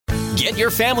Get your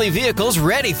family vehicles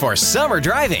ready for summer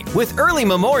driving with early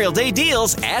Memorial Day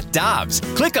deals at Dobbs.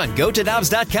 Click on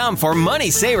GoToDobbs.com for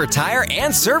money saver tire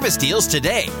and service deals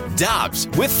today. Dobbs,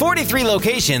 with 43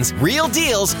 locations, real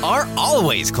deals are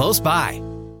always close by.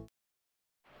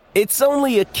 It's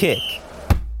only a kick,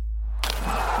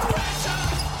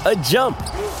 a jump,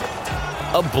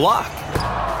 a block.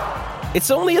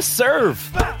 It's only a serve.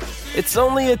 It's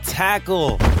only a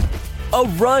tackle, a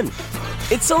run.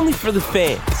 It's only for the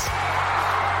fans.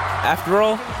 After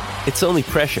all, it's only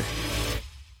pressure.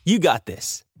 You got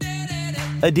this.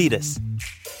 Adidas.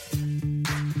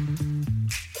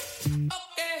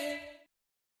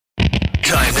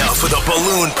 Time now for the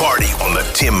balloon party on the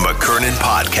Tim McKernan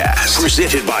Podcast.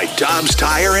 Presented by Dobbs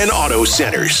Tire and Auto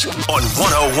Centers on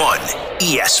 101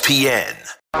 ESPN.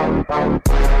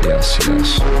 Yes.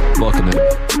 Welcome in.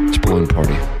 It's Balloon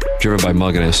Party. Driven by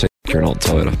Mug and S. Here in Alton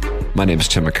Toyota. My name is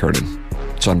Tim McKernan.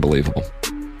 It's unbelievable.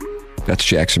 That's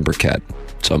Jackson Burkett.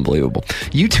 It's unbelievable.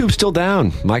 YouTube's still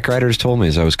down. Mike Ryder's told me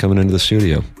as I was coming into the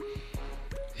studio.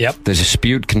 Yep. The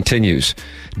dispute continues.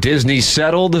 Disney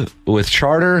settled with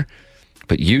Charter,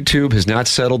 but YouTube has not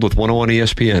settled with 101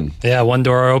 ESPN. Yeah, one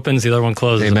door opens, the other one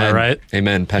closes. Amen. Am I right?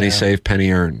 Amen. Penny saved, penny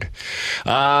earned.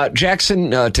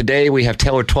 Jackson, today we have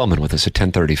Taylor Twellman with us at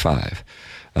 10:35.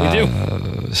 We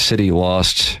do. City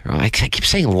lost. I keep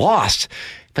saying lost,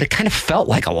 but it kind of felt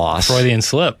like a loss. Freudian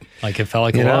slip. Like it felt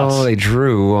like a loss. They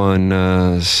drew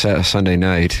on Sunday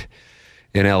night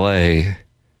in L.A.,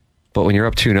 but when you're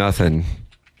up 2-0,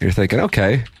 you're thinking,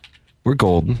 okay, we're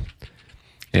golden.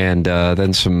 And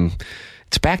then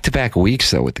it's back-to-back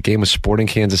weeks, though, with the game with Sporting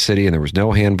Kansas City, and there was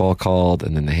no handball called,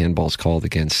 and then the handball's called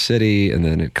against City, and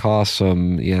then it cost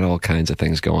them. You had all kinds of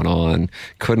things going on.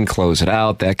 Couldn't close it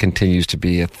out. That continues to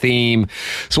be a theme.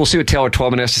 So we'll see what Taylor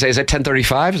Twellman has to say. Is that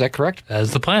 10:35? Is that correct? That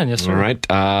is the plan, yes, sir. All right.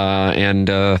 And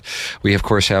we, of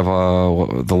course, have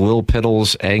the Lil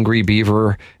Piddles Angry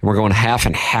Beaver, and we're going half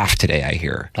and half today, I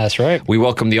hear. That's right. We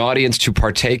welcome the audience to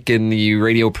partake in the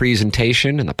radio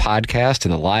presentation and the podcast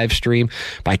and the live stream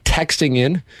by texting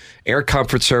in Air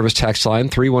Comfort Service text line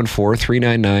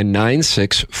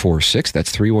 314-399-9646.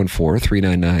 That's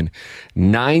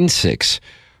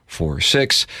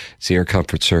 314-399-9646. It's the Air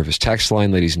Comfort Service text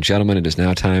line. Ladies and gentlemen, it is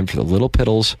now time for the Little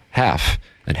Piddles Half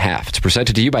and Half. It's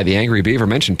presented to you by the Angry Beaver.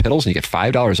 Mention Piddles and you get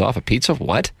 $5 off a pizza.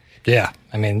 What? Yeah.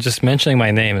 I mean, just mentioning my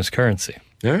name is currency.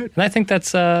 All right. And I think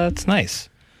that's nice.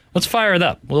 Let's fire it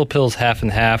up. Little Pills half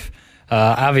and half.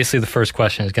 Obviously, the first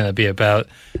question is going to be about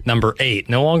number 8,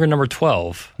 no longer number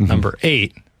 12, number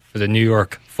 8 for the New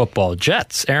York Football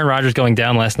Jets. Aaron Rodgers going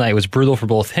down last night was brutal for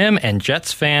both him and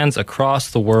Jets fans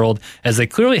across the world, as they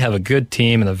clearly have a good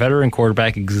team, and the veteran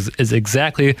quarterback is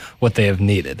exactly what they have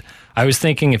needed. I was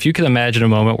thinking, if you could imagine a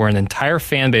moment where an entire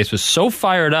fan base was so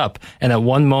fired up, and at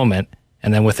one moment,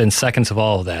 and then within seconds of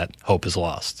all of that, hope is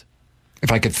lost.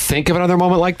 If I could think of another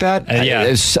moment like that,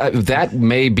 that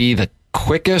may be the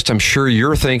quickest. I'm sure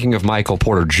you're thinking of Michael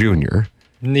Porter Jr.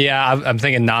 Yeah, I'm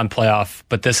thinking non-playoff,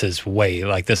 but this is way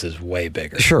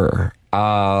bigger. Sure.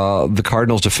 The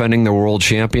Cardinals defending the world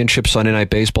championship, Sunday Night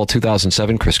Baseball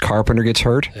 2007. Chris Carpenter gets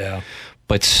hurt. Yeah.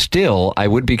 But still, I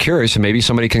would be curious, and maybe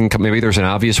somebody maybe there's an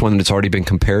obvious one that's already been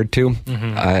compared to.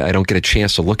 Mm-hmm. I don't get a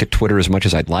chance to look at Twitter as much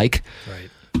as I'd like.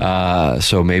 Right.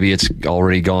 So maybe it's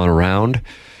already gone around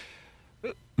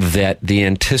that the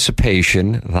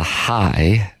anticipation, the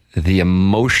high, the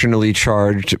emotionally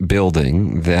charged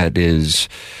building that is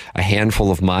a handful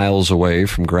of miles away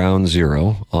from ground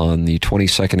zero on the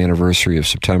 22nd anniversary of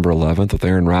September 11th, with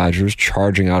Aaron Rodgers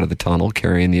charging out of the tunnel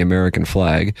carrying the American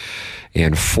flag,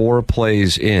 and 4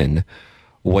 plays in,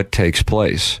 what takes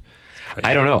place?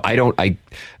 I don't know.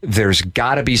 There's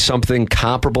got to be something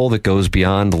comparable that goes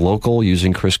beyond local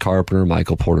using Chris Carpenter,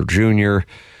 Michael Porter Jr.,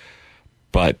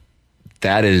 but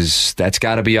that's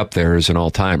got to be up there as an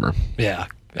all-timer. Yeah.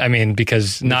 I mean,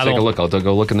 because not take a look. I'll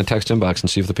go look in the text inbox and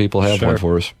see if the people have one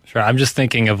for us. Sure. I'm just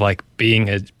thinking of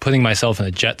putting myself in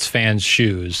a Jets fan's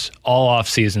shoes all off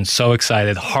season, so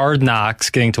excited, Hard Knocks,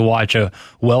 getting to watch a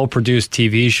well-produced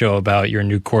TV show about your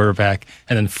new quarterback,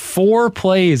 and then 4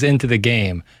 plays into the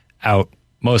game, out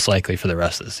most likely for the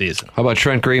rest of the season. How about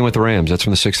Trent Green with the Rams? That's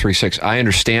from the 636. I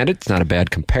understand it. It's not a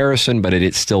bad comparison, but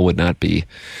it still would not be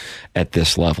at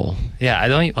this level. Yeah, I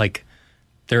don't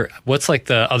what's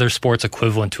the other sports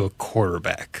equivalent to a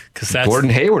quarterback? Because that's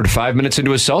Gordon Hayward, 5 minutes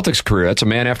into his Celtics career. That's a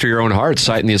man after your own heart,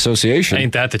 citing the association.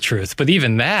 Ain't that the truth? But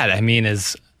even that,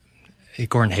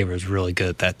 Gordon Hayward was really good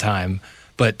at that time.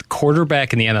 But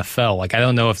quarterback in the NFL, I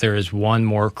don't know if there is one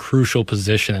more crucial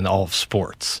position in all of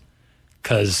sports.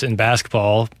 Because in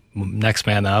basketball, next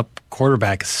man up.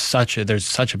 Quarterback is there's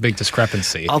such a big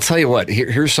discrepancy. I'll tell you what.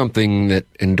 Here's something that,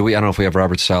 and I don't know if we have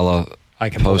Robert Saleh I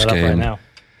can pull it up right now.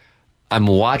 I'm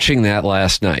watching that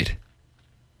last night,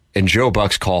 and Joe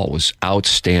Buck's call was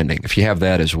outstanding. If you have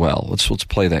that as well, let's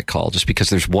play that call, just because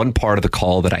there's one part of the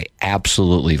call that I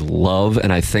absolutely love,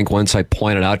 and I think once I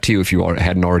point it out to you, if you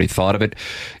hadn't already thought of it,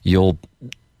 you'll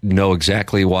know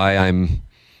exactly why I'm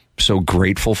so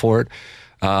grateful for it.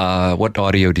 What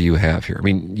audio do you have here? I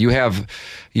mean, you have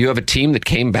a team that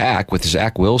came back with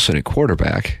Zach Wilson at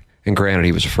quarterback, and granted,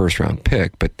 he was a first-round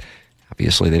pick, but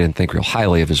obviously they didn't think real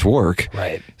highly of his work.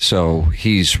 Right. So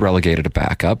he's relegated to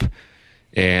backup,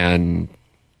 and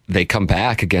they come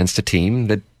back against a team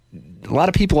that a lot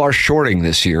of people are shorting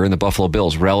this year in the Buffalo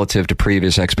Bills relative to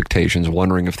previous expectations,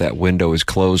 wondering if that window is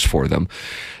closed for them.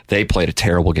 They played a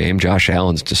terrible game. Josh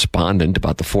Allen's despondent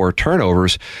about the 4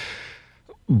 turnovers.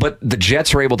 But the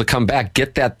Jets are able to come back,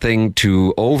 get that thing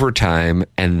to overtime,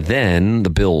 and then the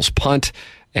Bills punt.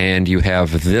 And you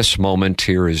have this moment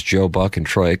here is Joe Buck and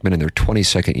Troy Aikman in their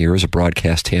 22nd year as a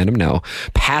broadcast tandem, now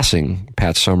passing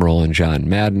Pat Summerall and John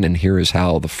Madden. And here is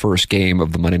how the first game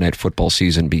of the Monday Night Football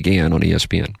season began on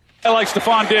ESPN. I like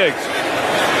Stephon Diggs.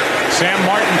 Sam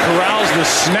Martin corrals the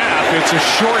snap. It's a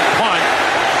short punt.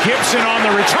 Gibson on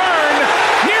the return.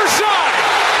 Near side.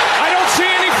 I don't see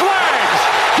any flags.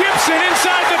 Gibson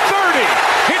inside the 30.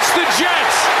 Hits the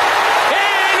Jets.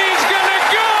 And he's going to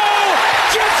go.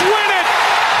 Jets win it.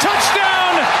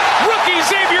 Touchdown. Rookie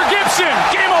Xavier Gibson.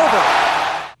 Game over.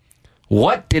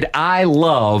 What did I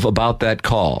love about that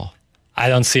call? I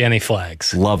don't see any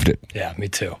flags. Loved it. Yeah, me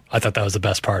too. I thought that was the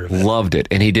best part of it. Loved it.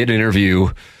 And he did interview.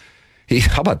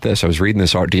 How about this? I was reading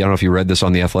this. I don't know if you read this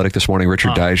on The Athletic this morning.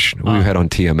 Richard Deitch, who we had on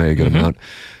TMA a good amount,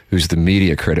 who's the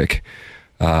media critic.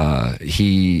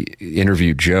 He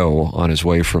interviewed Joe on his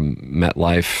way from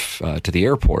MetLife to the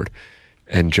airport.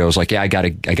 And Joe's like, yeah, I gotta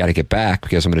get back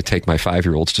because I'm going to take my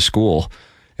 5-year-olds to school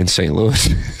in St.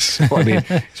 Louis. So, I mean,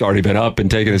 he's already been up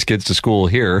and taking his kids to school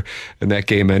here. And that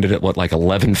game ended at,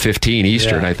 11:15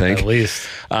 Eastern, I think. At least.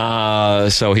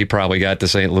 So he probably got to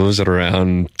St. Louis at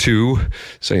around 2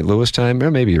 St. Louis time,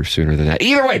 or maybe sooner than that.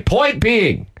 Either way, point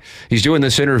being, he's doing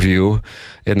this interview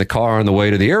in the car on the way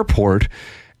to the airport,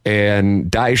 and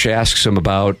Deitch asks him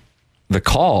about the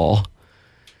call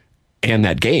and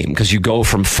that game, because you go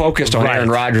from focused on Aaron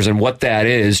Rodgers and what that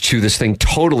is to this thing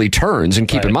totally turns. And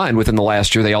keep in mind, within the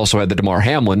last year, they also had the DeMar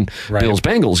Hamlin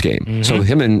Bills-Bengals game. So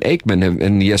him and Aikman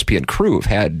and the ESPN crew have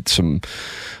had some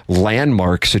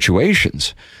landmark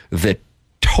situations that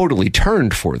totally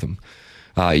turned for them.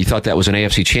 You thought that was an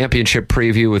AFC Championship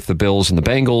preview with the Bills and the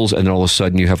Bengals, and then all of a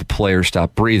sudden you have a player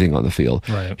stop breathing on the field.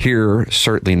 Here,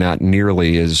 certainly not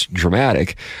nearly as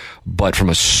dramatic, but from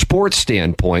a sports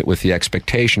standpoint with the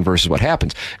expectation versus what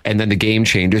happens. And then the game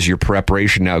changes. Your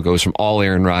preparation now goes from all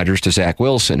Aaron Rodgers to Zach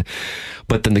Wilson.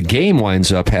 But then the game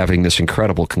winds up having this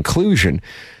incredible conclusion.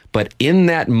 But in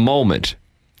that moment,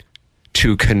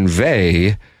 to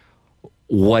convey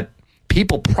what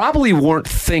people probably weren't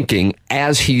thinking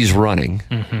as he's running,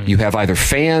 you have either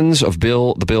fans of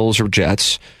the Bills or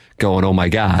Jets going, oh my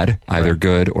God, either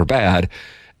good or bad,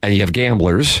 and you have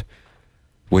gamblers,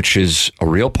 which is a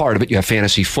real part of it. You have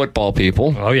fantasy football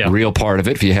people, a real part of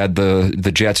it. If you had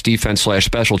the Jets defense /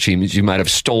 special teams, you might have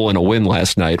stolen a win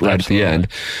last night at the end.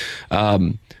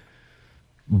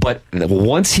 But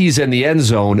once he's in the end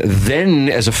zone, then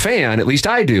as a fan, at least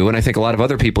I do, and I think a lot of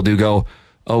other people do, go,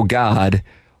 oh God,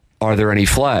 are there any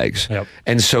flags?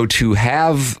 And so to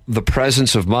have the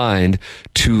presence of mind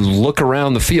to look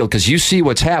around the field, because you see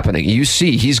what's happening. You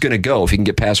see he's going to go if he can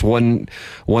get past one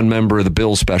member of the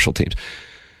Bills special teams.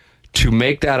 To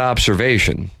make that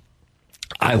observation,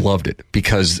 I loved it,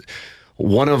 because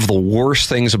one of the worst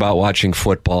things about watching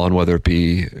football, and whether it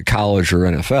be college or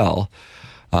NFL,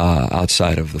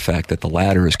 outside of the fact that the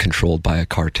latter is controlled by a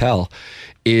cartel,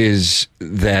 is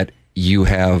that you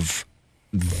have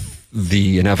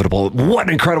the inevitable, what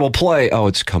an incredible play. Oh,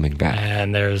 it's coming back.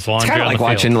 And there's laundry. It's kind of like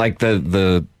watching like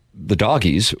the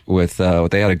doggies with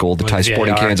they had a goal to tie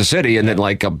Sporting Kansas City, and then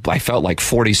I felt like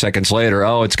 40 seconds later,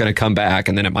 oh, it's going to come back,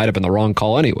 and then it might have been the wrong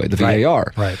call anyway, the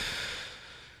VAR.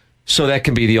 So that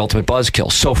can be the ultimate buzzkill.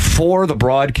 So for the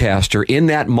broadcaster in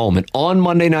that moment on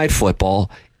Monday Night Football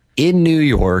in New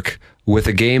York, with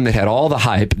a game that had all the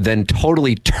hype, then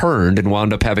totally turned and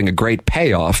wound up having a great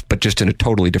payoff, but just in a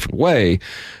totally different way,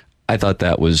 I thought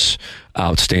that was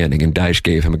outstanding, and Deitch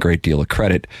gave him a great deal of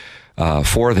credit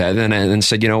for that. And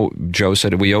said, Joe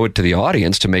said we owe it to the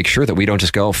audience to make sure that we don't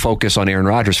just go focus on Aaron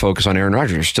Rodgers.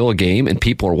 There's still a game, and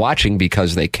people are watching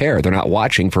because they care. They're not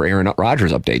watching for Aaron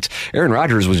Rodgers updates. Aaron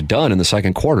Rodgers was done in the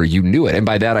second quarter. You knew it. And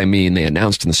by that, I mean they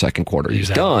announced in the second quarter. He's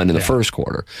done in the first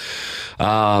quarter.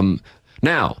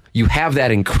 Now, you have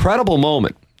that incredible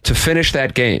moment to finish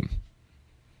that game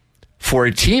for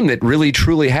a team that really,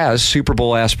 truly has Super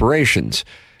Bowl aspirations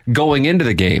going into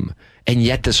the game. And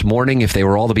yet this morning, if they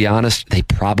were all to be honest, they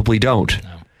probably don't.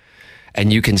 No.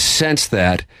 And you can sense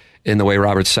that in the way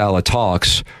Robert Saleh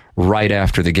talks right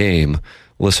after the game.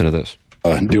 Listen to this.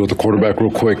 Deal with the quarterback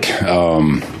real quick.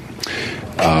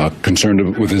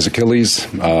 Concerned with his Achilles.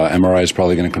 MRI is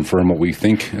probably going to confirm what we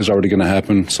think is already going to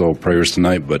happen. So prayers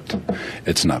tonight, but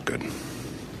it's not good.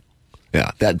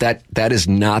 Yeah, that is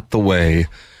not the way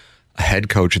a head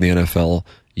coach in the NFL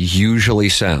usually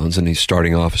sounds, and he's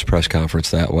starting off his press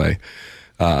conference that way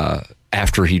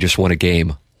after he just won a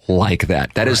game like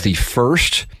that. That is the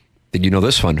first, did you know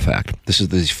this fun fact? This is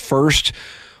the first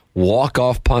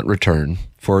walk-off punt return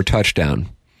for a touchdown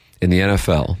in the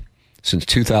NFL since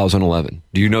 2011.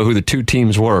 Do you know who the two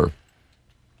teams were?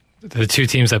 The two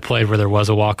teams that played where there was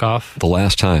a walk-off? The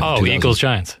last time. Oh, Eagles,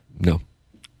 Giants. No.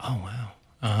 Oh, wow.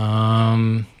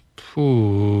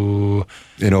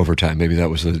 In overtime, maybe that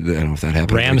was I don't know if that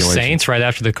happened. Rams Saints right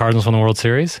after the Cardinals won the World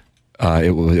Series?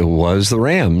 It was the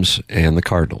Rams and the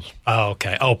Cardinals. Oh,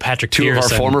 okay. Oh, Patrick Peterson. Peterson.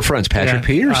 Two of our former friends, Patrick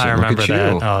Peterson. I remember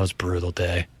that. Oh, it was a brutal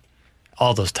day.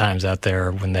 All those times out there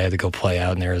when they had to go play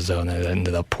out in Arizona, it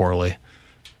ended up poorly.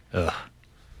 Ugh.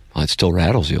 Well, it still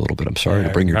rattles you a little bit. I'm sorry to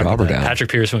bring your dauber down.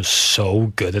 Patrick Peterson was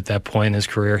so good at that point in his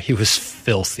career. He was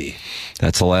filthy.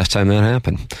 That's the last time that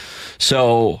happened.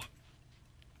 So...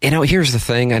 here's the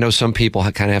thing. I know some people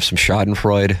kind of have some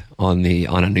schadenfreude on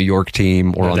a New York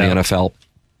team or on the NFL.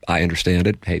 I understand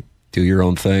it. Hey, do your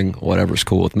own thing. Whatever's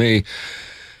cool with me.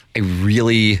 I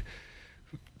really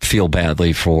feel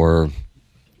badly for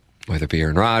whether it be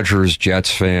Aaron Rodgers, Jets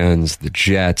fans, the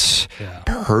Jets. Yeah.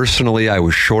 Personally, I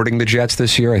was shorting the Jets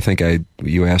this year. I think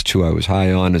you asked who I was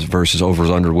high on as versus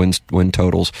overs under win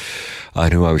totals. I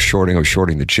knew I was shorting. I was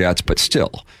shorting the Jets, but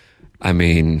still, I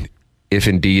mean, if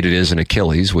indeed it is an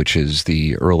Achilles, which is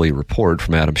the early report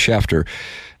from Adam Schefter,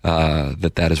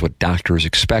 that is what doctors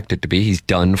expect it to be. He's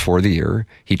done for the year.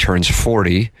 He turns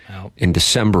 40 in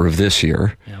December of this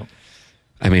year. Yep.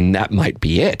 I mean, that might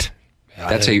be it.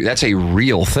 Yeah, that's a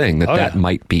real thing, that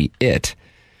might be it.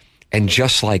 And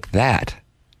just like that.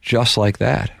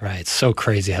 Right. It's so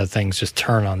crazy how things just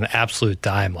turn on an absolute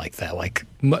dime like that. Like,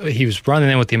 he was running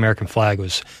in with the American flag.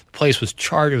 The place was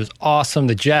charged. It was awesome.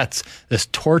 The Jets, this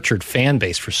tortured fan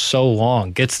base for so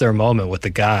long, gets their moment with the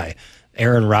guy,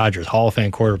 Aaron Rodgers, Hall of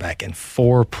Fame quarterback, and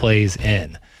 4 plays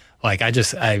in. Like, I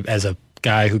as a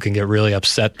guy who can get really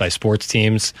upset by sports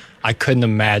teams, I couldn't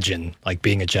imagine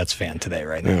being a Jets fan today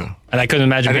right now. Yeah. And I couldn't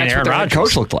imagine being Aaron Rodgers. That's what their head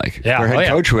coach looked like. Yeah. Their head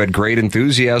coach who had great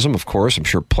enthusiasm, of course. I'm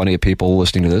sure plenty of people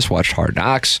listening to this watched Hard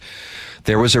Knocks.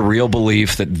 There was a real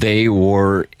belief that they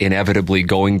were inevitably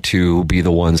going to be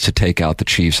the ones to take out the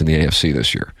Chiefs in the AFC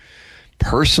this year.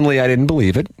 Personally, I didn't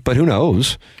believe it, but who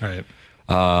knows? Right.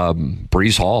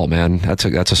 Breece Hall, man, that's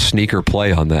a sneaker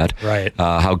play on that. Right.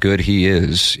 How good he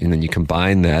is, and then you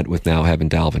combine that with now having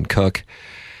Dalvin Cook,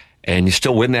 and you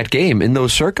still win that game in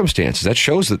those circumstances. That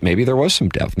shows that maybe there was some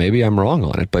depth. Maybe I'm wrong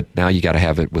on it, but now you got to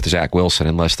have it with Zach Wilson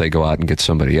unless they go out and get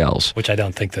somebody else. Which I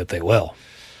don't think that they will.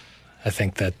 I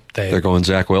think that they're going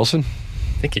Zach Wilson.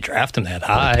 I think you draft him that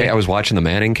high. I was watching the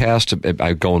Manning cast,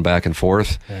 going back and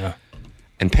forth. Yeah.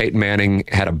 And Peyton Manning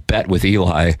had a bet with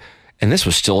Eli, and this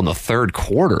was still in the third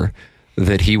quarter,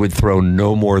 that he would throw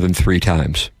no more than 3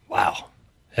 times. Wow.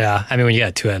 Yeah, I mean, when you got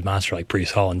a two-head monster like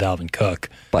Breece Hall and Dalvin Cook.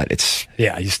 But it's...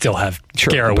 Yeah, you still have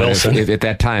Garrett Wilson. If at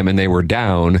that time, and they were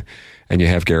down, and you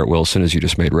have Garrett Wilson, as you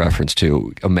just made reference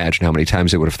to, imagine how many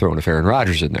times they would have thrown if Aaron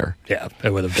Rodgers in there. Yeah,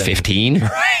 it would have been... 15?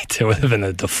 Right, it would have been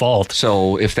the default.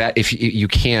 So if you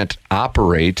can't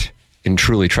operate and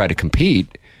truly try to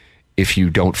compete if you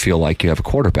don't feel like you have a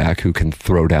quarterback who can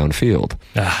throw downfield.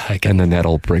 And then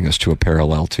that'll bring us to a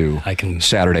parallel to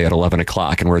Saturday at 11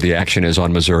 o'clock and where the action is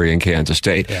on Missouri and Kansas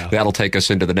State. Yeah. That'll take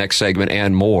us into the next segment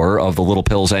and more of the Little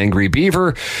Pills Angry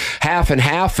Beaver. Half and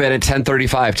half. And at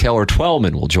 10:35, Taylor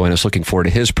Twellman will join us. Looking forward to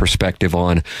his perspective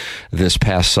on this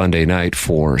past Sunday night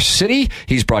for City.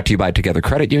 He's brought to you by Together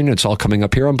Credit Union. It's all coming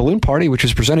up here on Balloon Party, which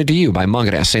is presented to you by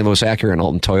Munganess, St. Louis Acura, and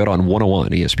Alton Toyota on 101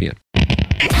 ESPN.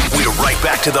 We're right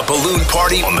back to the Balloon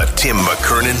Party on the Tim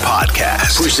McKernan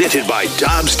Podcast. Presented by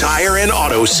Dobbs Tire and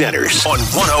Auto Centers on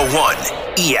 101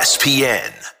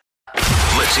 ESPN.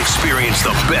 Let's experience the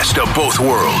best of both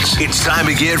worlds. It's time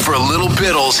again for Little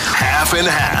Biddle's Half and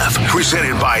Half,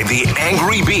 presented by the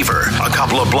Angry Beaver, a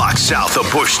couple of blocks south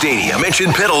of Busch Stadium.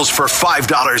 Mention Biddle's for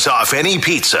 $5 off any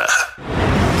pizza.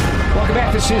 Welcome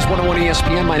back. This is 101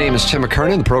 ESPN. My name is Tim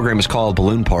McKernan. The program is called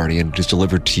Balloon Party, and it is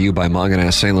delivered to you by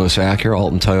Munganess, St. Louis Acura,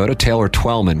 Alton Toyota. Taylor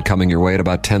Twellman coming your way at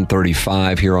about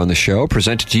 10:35 here on the show.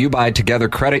 Presented to you by Together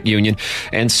Credit Union.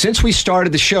 And since we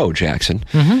started the show, Jackson,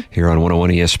 here on 101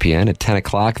 ESPN at 10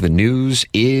 o'clock, the news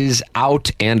is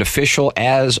out and official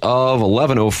as of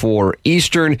 11:04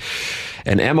 Eastern.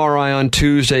 An MRI on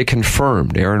Tuesday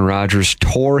confirmed Aaron Rodgers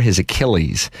tore his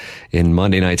Achilles in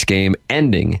Monday night's game,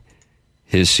 ending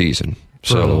his season.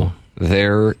 So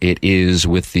there it is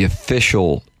with the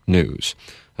official news.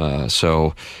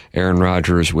 So Aaron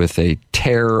Rodgers with a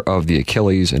tear of the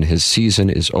Achilles, and his season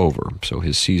is over. So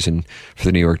his season for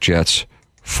the New York Jets,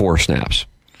 4 snaps.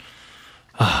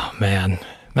 Oh, man.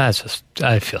 I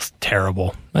feel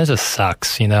terrible. That just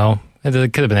sucks, you know? It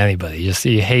could have been anybody.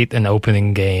 You hate an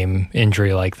opening game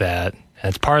injury like that. And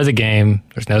it's part of the game.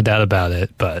 There's no doubt about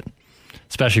it. But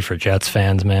especially for Jets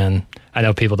fans, man. I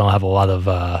know people don't have a lot of,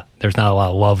 there's not a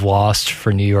lot of love lost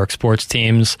for New York sports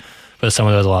teams, but as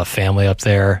someone who has a lot of family up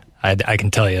there, I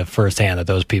can tell you firsthand that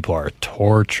those people are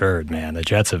tortured, man. The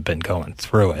Jets have been going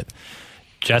through it.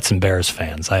 Jets and Bears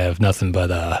fans, I have nothing but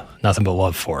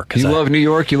love for. You love New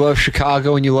York, you love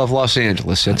Chicago, and you love Los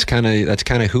Angeles. That's kind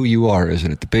of who you are, isn't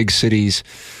it? The big cities,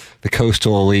 the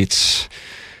coastal elites.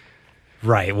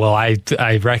 Right. Well, I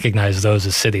recognize those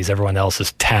as cities. Everyone else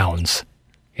is towns.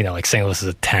 You know, like St. Louis is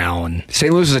a town.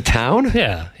 St. Louis is a town?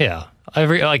 Yeah.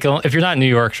 If you're not in New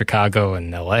York, Chicago,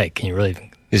 and L.A., can you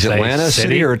really Is say Atlanta a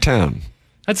city or a town?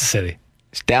 That's a city.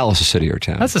 Is Dallas a city or a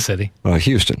town? That's a city.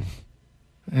 Houston.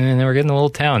 And then we're getting a little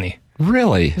towny.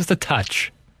 Really? Just a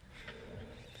touch.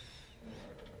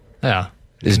 Yeah.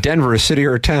 Is Denver a city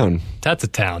or a town? That's a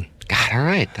town. God, all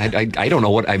right. I don't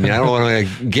know what I don't know what I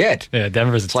get. Yeah,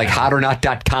 Denver's It's like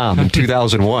hotornot.com in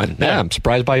 2001. Yeah, I'm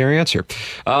surprised by your answer.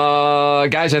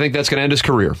 Guys, I think that's going to end his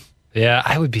career. Yeah,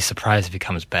 I would be surprised if he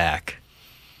comes back.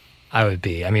 I would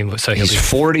be. I mean, so he's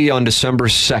 40 on December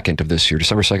 2nd of this year.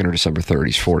 December 2nd or December 3rd.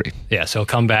 He's 40. Yeah, so he'll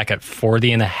come back at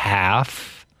 40 and a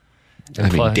half. I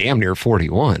mean, damn near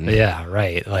 41. Yeah,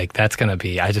 right. Like, that's going to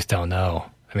be, I just don't know.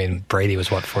 I mean, Brady was,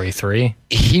 43?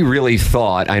 He really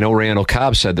thought, I know Randall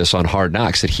Cobb said this on Hard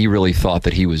Knocks, that he really thought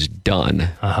that he was done.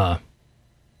 Uh-huh.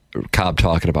 Cobb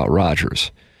talking about Rodgers,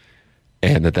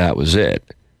 and that was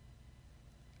it.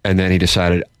 And then he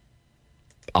decided,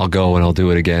 I'll go and I'll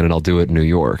do it again, and I'll do it in New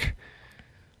York.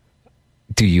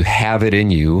 Do you have it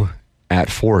in you at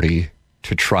 40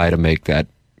 to try to make that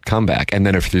comeback? And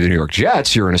then if you're the New York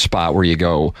Jets, you're in a spot where you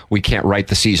go, we can't write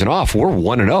the season off. We're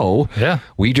 1-0. Yeah.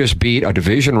 We just beat a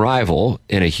division rival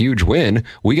in a huge win.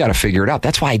 We got to figure it out.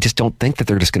 That's why I just don't think that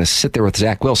they're just going to sit there with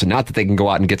Zach Wilson. Not that they can go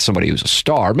out and get somebody who's a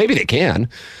star. Maybe they can.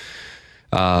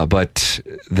 But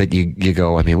that you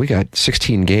go, I mean, we got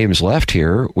 16 games left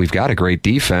here. We've got a great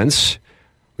defense.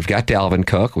 We've got Dalvin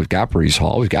Cook. We've got Breece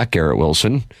Hall. We've got Garrett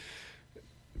Wilson.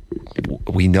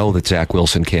 We know that Zach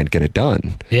Wilson can't get it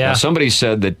done. Yeah. Now, somebody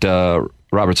said that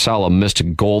Robert Saleh missed a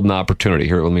golden opportunity.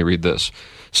 Here, let me read this.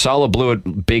 Saleh blew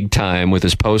it big time with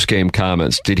his post-game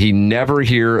comments. Did he never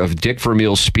hear of Dick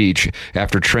Vermeil's speech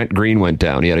after Trent Green went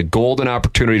down? He had a golden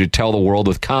opportunity to tell the world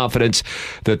with confidence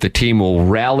that the team will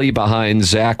rally behind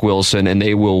Zach Wilson and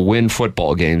they will win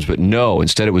football games. But no,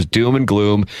 instead it was doom and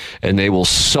gloom, and they will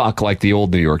suck like the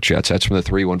old New York Jets. That's from the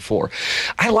 314.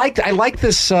 I like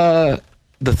this...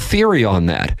 the theory on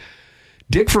that.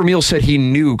 Dick Vermeil said he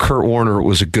knew Kurt Warner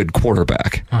was a good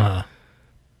quarterback. Uh-huh.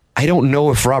 I don't know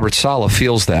if Robert Saleh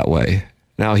feels that way.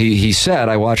 Now, he said,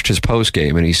 I watched his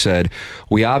postgame, and he said,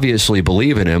 we obviously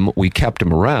believe in him. We kept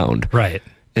him around. Right.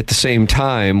 At the same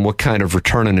time, what kind of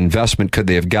return on investment could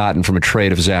they have gotten from a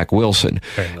trade of Zach Wilson?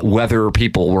 Whether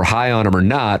people were high on him or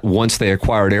not, once they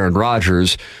acquired Aaron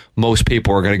Rodgers, most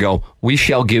people are going to go, we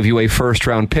shall give you a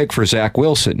first-round pick for Zach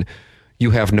Wilson. You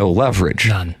have no leverage.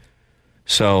 None.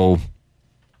 So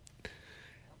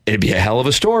it'd be a hell of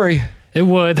a story. It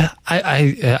would.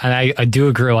 I do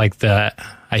agree. Like that,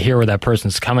 I hear where that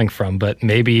person's coming from, but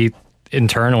maybe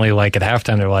internally, like at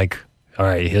halftime, they're like, "All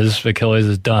right, his Achilles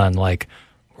is done. Like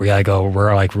we gotta go.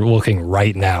 We're looking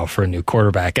right now for a new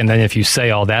quarterback." And then if you say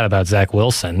all that about Zach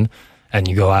Wilson, and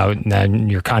you go out and then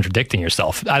you're contradicting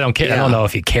yourself. I don't care. Yeah. I don't know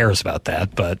if he cares about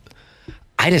that, but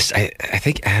I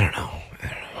think I don't know.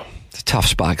 It's a tough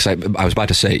spot because I was about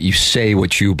to say you say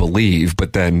what you believe,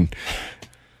 but then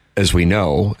as we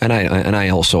know, and I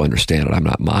also understand it. I'm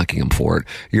not mocking him for it.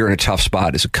 You're in a tough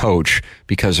spot as a coach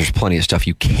because there's plenty of stuff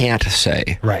you can't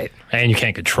say. Right. And you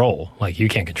can't control. Like, you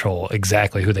can't control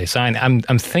exactly who they sign. I'm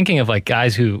thinking of, like,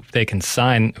 guys who they can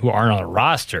sign who aren't on a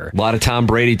roster. A lot of Tom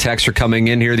Brady texts are coming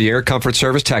in here. The Air Comfort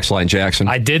Service text line, Jackson.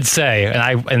 I did say,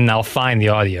 and I'll find the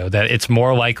audio, that it's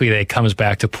more likely that he comes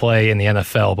back to play in the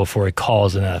NFL before he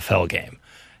calls an NFL game.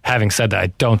 Having said that, I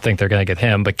don't think they're going to get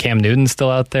him, but Cam Newton's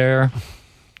still out there.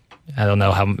 I don't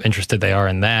know how interested they are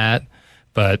in that,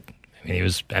 but I mean, he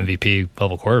was MVP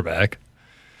level quarterback.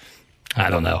 I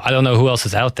don't know. I don't know who else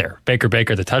is out there. Baker,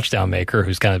 the touchdown maker,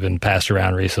 who's kind of been passed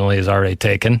around recently, is already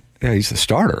taken. Yeah, he's the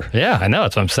starter. Yeah, I know.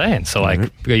 That's what I'm saying. So,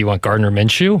 like, you want Gardner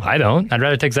Minshew? I don't. I'd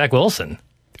rather take Zach Wilson.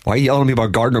 Why are you yelling at me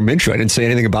about Gardner Minshew? I didn't say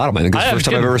anything about him. I think it's the first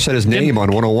time I've ever said his name on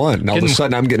 101. And all of a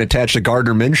sudden, I'm getting attached to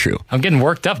Gardner Minshew. I'm getting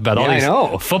worked up about all these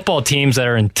football teams that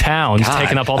are in towns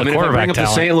taking up all the quarterback if I bring up talent.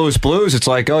 the St. Louis Blues, it's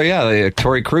like, oh, yeah, the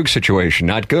Torrey Krug situation,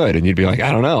 not good. And you'd be like,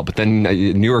 I don't know. But then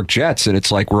New York Jets, and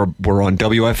it's like we're on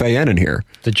WFAN in here.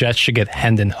 The Jets should get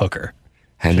Hendon Hooker.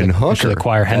 Should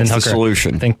acquire Hendon Hooker. That's the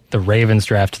solution. I think the Ravens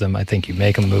drafted him. I think you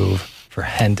make a move for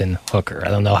Hendon Hooker.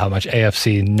 I don't know how much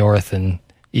AFC North and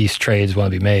East trades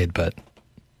want to be made, but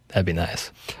that'd be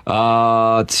nice.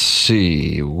 Let's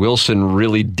see. Wilson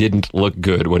really didn't look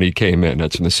good when he came in.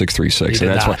 That's in the 636. And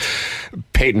that's why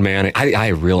Peyton Manning.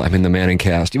 I'm in the Manning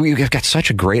cast. We've got such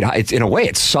a great. In a way,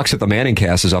 it sucks that the Manning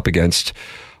cast is up against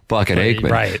Buck and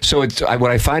Aikman. Right. So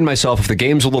when I find myself, if the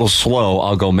game's a little slow,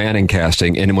 I'll go Manning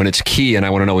casting. And when it's key and I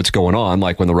want to know what's going on,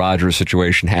 like when the Rodgers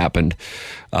situation happened,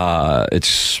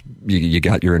 it's you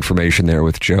got your information there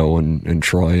with Joe and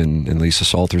Troy and Lisa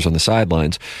Salters on the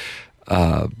sidelines.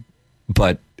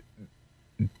 But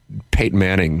Peyton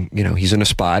Manning, he's in a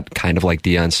spot kind of like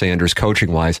Deion Sanders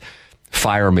coaching-wise.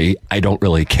 Fire me. I don't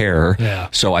really care. Yeah.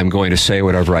 So I'm going to say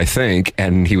whatever I think.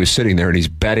 And he was sitting there and he's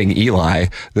betting Eli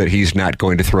that he's not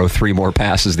going to throw 3 more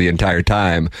passes the entire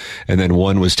time. And then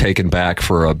one was taken back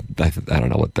for I don't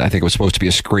know what, I think it was supposed to be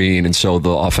a screen. And so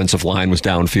the offensive line was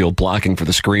downfield blocking for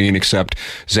the screen, except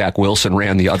Zach Wilson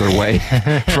ran the other way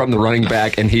from the running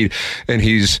back. And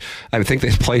I think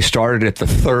this play started at the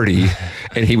 30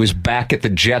 and he was back at the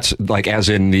Jets, like as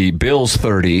in the Bills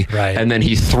 30. Right. And then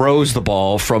he throws the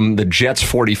ball from the Jets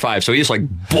 45, so he's like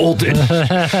bolted.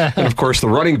 And of course, the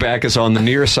running back is on the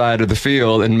near side of the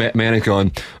field, and Manning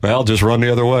going, well, just run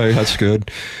the other way. That's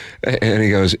good. And he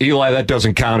goes, Eli, that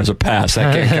doesn't count as a pass.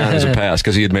 That can't count as a pass,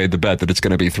 because he had made the bet that it's going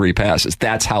to be 3 passes.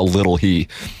 That's how little he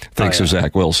thinks of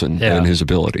Zach Wilson and his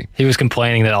ability. He was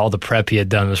complaining that all the prep he had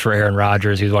done was for Aaron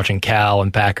Rodgers. He was watching Cal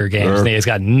and Packer games, and he's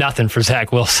got nothing for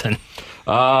Zach Wilson.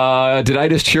 Did I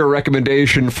just hear a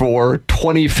recommendation for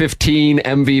 2015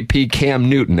 MVP Cam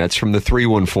Newton? That's from the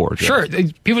 314. Sure.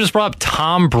 People just brought up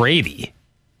Tom Brady.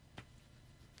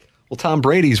 Well, Tom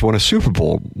Brady's won a Super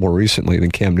Bowl more recently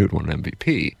than Cam Newton won an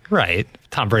MVP. Right.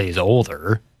 Tom Brady's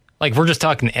older. Like, we're just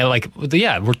talking,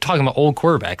 we're talking about old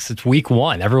quarterbacks. It's week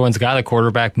 1. Everyone's got a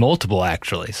quarterback, multiple,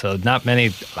 actually. So not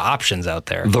many options out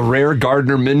there. The rare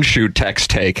Gardner Minshew text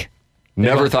take.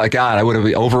 Never thought, God, I would have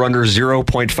over under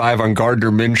 0.5 on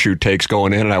Gardner Minshew takes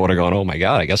going in, and I would have gone, oh my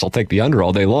God, I guess I'll take the under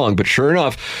all day long. But sure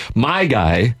enough, my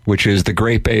guy, which is the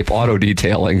Great Bape Auto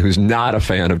Detailing, who's not a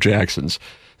fan of Jackson's,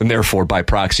 and therefore, by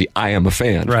proxy, I am a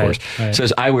fan, of course,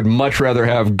 says I would much rather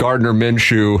have Gardner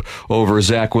Minshew over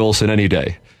Zach Wilson any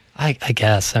day. I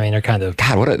guess. I mean, they're kind of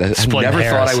God, I never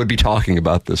thought I would be talking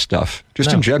about this stuff,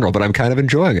 just in general, but I'm kind of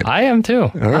enjoying it. I am too.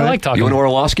 Right. I like talking. You want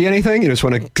Orlovsky anything? You just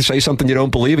want to say something you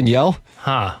don't believe and yell?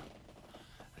 Huh.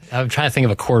 I'm trying to think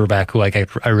of a quarterback who I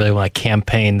really want to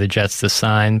campaign the Jets to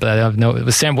sign, but I have no.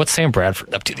 What's Sam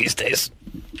Bradford up to these days?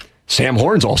 Sam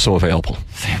Horn's also available.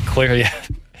 Clearly,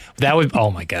 that would. Oh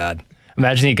my God.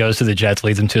 Imagine he goes to the Jets,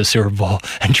 leads them to a Super Bowl,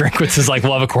 and Drinkwitz is like,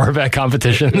 we'll have a quarterback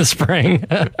competition in the spring.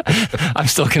 I'm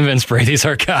still convinced Brady's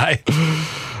our guy.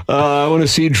 I want to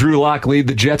see Drew Lock lead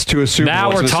the Jets to a Super Bowl.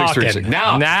 Now we're talking.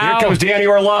 Now, here comes Danny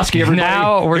Orlovsky, everybody.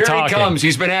 Now we're here talking. He comes.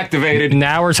 He's been activated.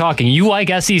 Now we're talking. You like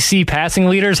SEC passing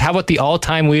leaders? How about the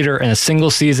all-time leader in a single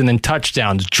season in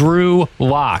touchdowns, Drew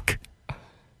Lock?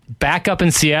 Backup in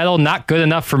Seattle, not good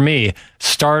enough for me.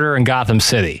 Starter in Gotham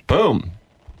City. Boom.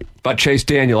 About Chase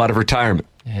Daniel out of retirement.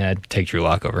 Yeah, I'd take Drew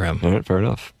Lock over him. All right, fair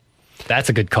enough. That's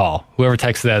a good call. Whoever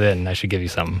texted that in, I should give you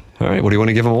something. All right, what do you want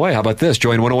to give them away? How about this?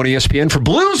 Join 101 ESPN for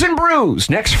Blues and Brews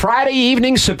next Friday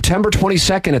evening, September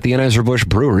 22nd at the Anheuser-Busch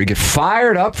Brewery. Get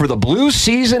fired up for the blues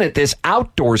season at this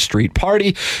outdoor street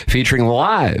party featuring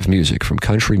live music from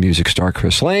country music star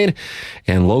Chris Lane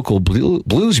and local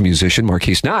blues musician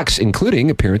Marquise Knox,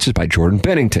 including appearances by Jordan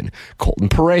Bennington, Colton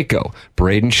Parayko,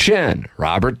 Braden Shen,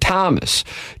 Robert Thomas,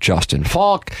 Justin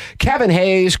Falk, Kevin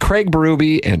Hayes, Craig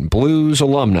Berube, and blues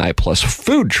alumni, plus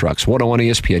food trucks, 101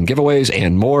 ESPN giveaways,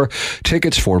 and more.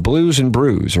 Tickets for Blues and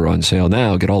Brews are on sale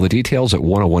now. Get all the details at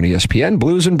 101 ESPN.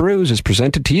 Blues and Brews is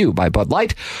presented to you by Bud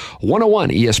Light, 101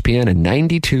 ESPN, and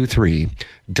 92.3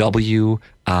 WIL.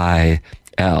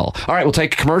 All right, we'll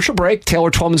take a commercial break.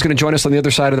 Taylor Twellman's going to join us on the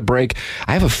other side of the break.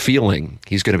 I have a feeling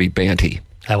he's going to be banty.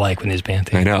 I like when he's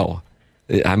banty. I know.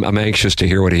 I'm anxious to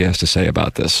hear what he has to say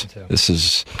about this.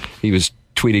 He was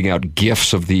tweeting out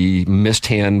GIFs of the missed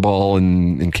handball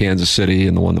in Kansas City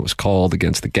and the one that was called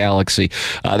against the Galaxy.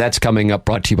 That's coming up,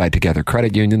 brought to you by Together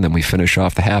Credit Union. Then we finish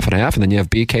off the half and half, and then you have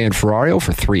BK and Ferrario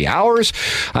for 3 hours.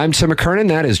 I'm Tim McKernan.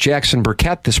 That is Jackson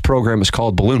Burkett. This program is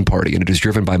called Balloon Party, and it is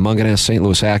driven by Munganess, St.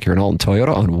 Louis Acura, and Alton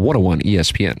Toyota on 101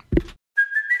 ESPN.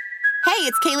 Hey,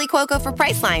 it's Kaylee Cuoco for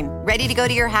Priceline. Ready to go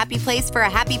to your happy place for a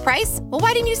happy price? Well,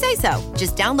 why didn't you say so?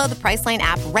 Just download the Priceline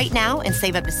app right now and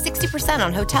save up to 60%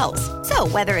 on hotels. So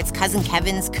whether it's Cousin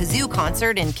Kevin's Kazoo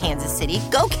Concert in Kansas City,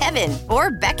 go Kevin,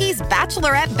 or Becky's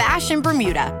Bachelorette Bash in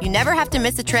Bermuda, you never have to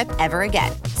miss a trip ever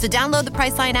again. So download the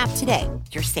Priceline app today.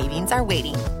 Your savings are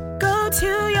waiting. Go to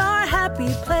your happy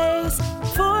place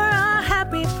for a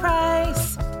happy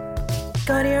price.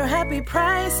 Go to your happy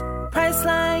price,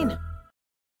 Priceline.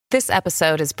 This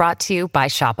episode is brought to you by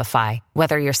Shopify.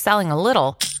 Whether you're selling a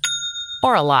little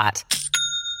or a lot,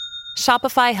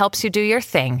 Shopify helps you do your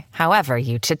thing, however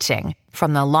you cha-ching.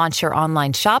 From the launch your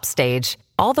online shop stage,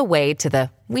 all the way to the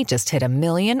we just hit 1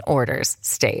 million orders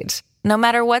stage. No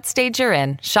matter what stage you're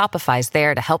in, Shopify's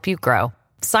there to help you grow.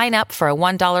 Sign up for a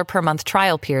 $1 per month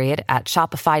trial period at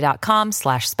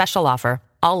shopify.com/special offer,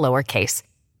 all lowercase.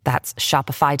 That's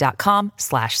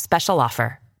shopify.com/special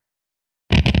offer.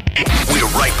 We're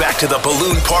right back to the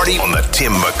Balloon Party on the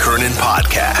Tim McKernan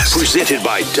Podcast. Presented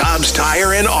by Dobbs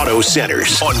Tire and Auto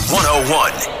Centers on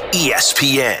 101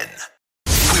 ESPN.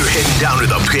 We're heading down to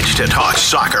the pitch to talk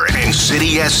soccer and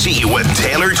City SC with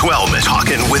Taylor Twellman.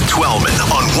 Talking with Twellman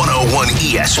on 101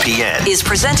 ESPN. Is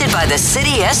presented by the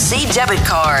City SC debit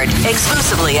card.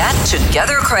 Exclusively at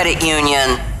Together Credit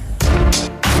Union.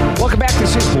 Welcome back.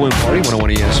 This is Balloon Party, 101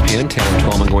 ESPN. Taylor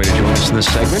Twellman going to join us in this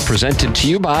segment, presented to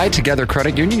you by Together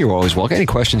Credit Union. You're always welcome. Any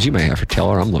questions you may have for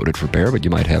Taylor, I'm loaded for bear, but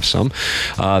you might have some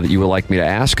that you would like me to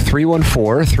ask.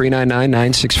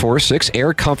 314-399-9646,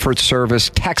 Air Comfort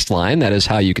Service text line. That is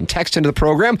how you can text into the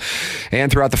program.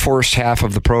 And throughout the first half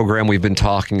of the program, we've been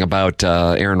talking about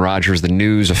Aaron Rodgers. The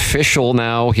news official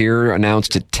now here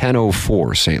announced at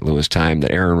 10:04 St. Louis time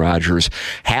that Aaron Rodgers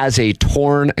has a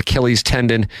torn Achilles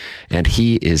tendon, and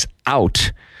he is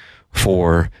out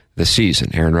for the season.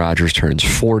 Aaron Rodgers turns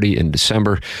 40 in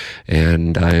December,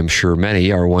 and I am sure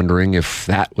many are wondering if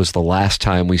that was the last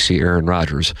time we see Aaron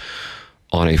Rodgers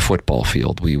on a football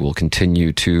field. We will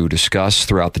continue to discuss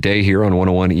throughout the day here on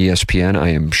 101 ESPN, I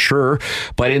am sure.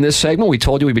 But in this segment, we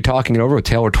told you we'd be talking it over with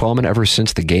Taylor Twellman ever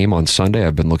since the game on Sunday.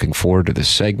 I've been looking forward to this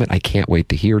segment. I can't wait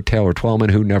to hear Taylor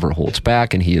Twellman, who never holds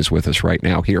back, and he is with us right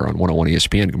now here on 101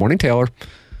 ESPN. Good morning, Taylor.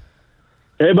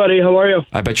 Hey, buddy. How are you?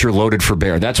 I bet you're loaded for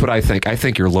bear. That's what I think. I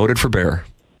think you're loaded for bear.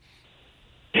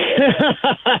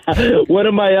 What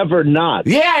am I ever not?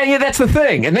 Yeah, that's the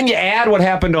thing. And then you add what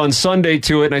happened on Sunday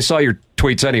to it, and I saw your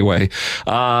tweets anyway.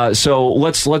 So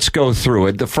let's go through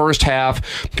it. The first half,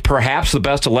 perhaps the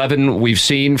best 11 we've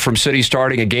seen from City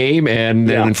starting a game, and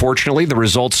unfortunately the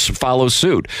results follow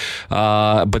suit.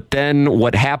 But then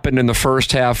what happened in the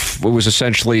first half was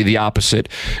essentially the opposite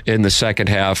in the second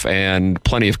half, and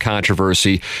plenty of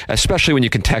controversy, especially when you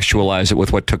contextualize it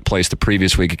with what took place the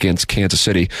previous week against Kansas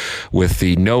City with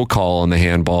the no call on the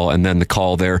handball and then the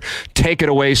call there. Take it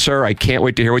away, sir. I can't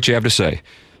wait to hear what you have to say.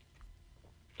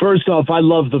 First off, I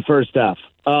love the first half.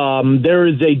 There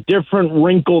is a different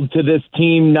wrinkle to this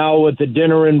team now with the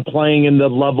Dinnerin playing in the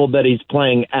level that he's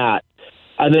playing at.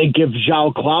 I think if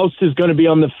João Klaus is going to be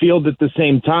on the field at the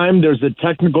same time, there's a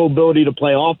technical ability to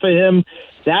play off of him.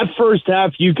 That first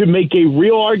half, you could make a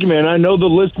real argument. I know the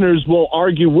listeners will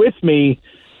argue with me.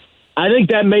 I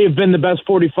think that may have been the best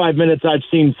 45 minutes I've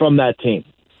seen from that team.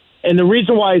 And the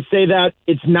reason why I say that,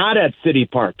 it's not at City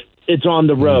Park. It's on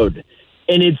the road.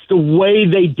 And it's the way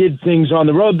they did things on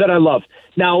the road that I love.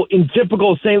 Now, in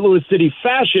typical St. Louis City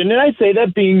fashion, and I say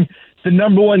that being the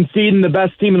number one seed and the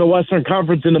best team in the Western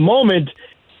Conference in the moment,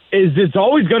 is it's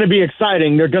always going to be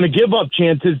exciting. They're going to give up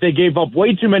chances. They gave up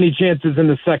way too many chances in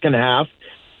the second half,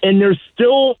 and they're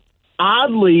still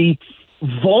oddly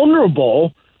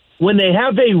vulnerable when they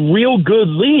have a real good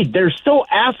lead. They're still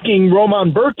asking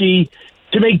Roman Berkey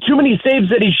to make too many saves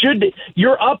that he should.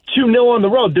 You're up 2-0 on the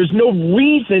road. There's no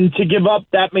reason to give up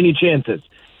that many chances.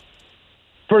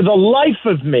 For the life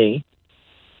of me,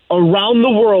 around the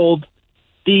world,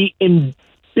 the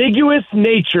ambiguous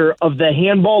nature of the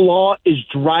handball law is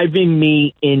driving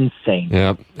me insane.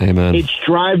 Yep, amen. It's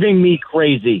driving me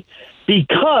crazy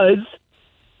because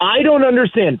I don't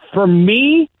understand. For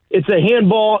me, it's a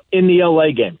handball in the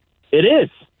LA game. It is.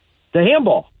 It's a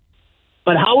handball.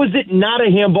 But how is it not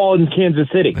a handball in Kansas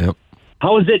City? Yep.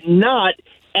 How is it not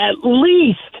at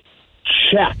least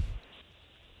checked?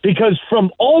 Because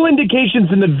from all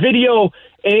indications in the video,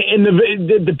 in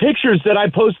the pictures that I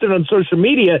posted on social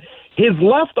media, his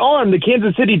left arm, the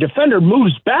Kansas City defender,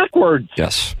 moves backwards.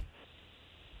 Yes.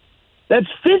 That's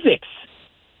physics.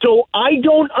 So I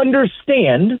don't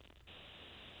understand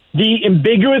the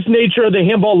ambiguous nature of the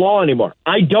handball law anymore.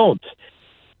 I don't.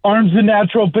 Arms in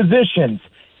natural positions.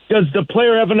 Does the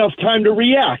player have enough time to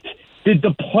react? Did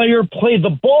the player play the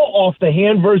ball off the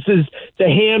hand versus the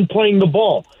hand playing the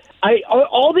ball?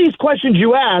 All these questions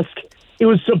you ask, it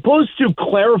was supposed to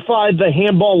clarify the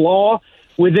handball law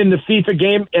within the FIFA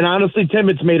game, and honestly, Tim,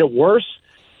 it's made it worse.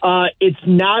 It's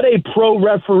not a pro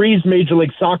referees Major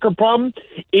League Soccer problem.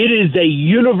 It is a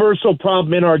universal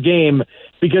problem in our game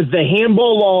because the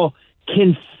handball law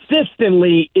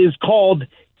consistently is called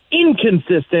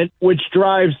inconsistent, which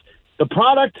drives the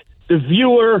product, the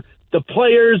viewer, the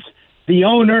players, the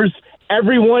owners,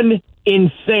 everyone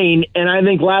insane. And I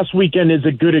think last weekend is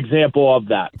a good example of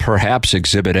that. Perhaps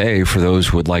Exhibit A for those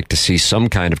who would like to see some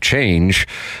kind of change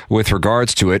with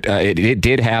regards to it. It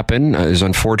did happen, as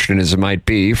unfortunate as it might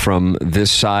be, from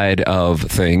this side of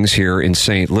things here in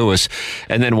St. Louis.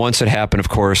 And then once it happened, of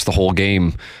course, the whole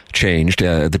game changed.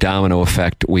 The domino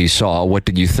effect we saw. What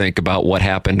did you think about what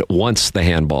happened once the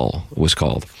handball was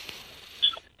called?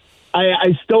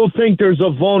 I still think there's a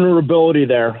vulnerability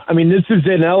there. I mean, this is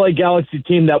an LA Galaxy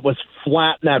team that was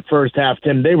flat in that first half,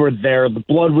 Tim. They were there. The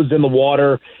blood was in the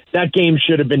water. That game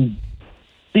should have been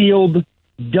sealed,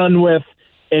 done with,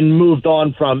 and moved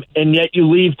on from, and yet you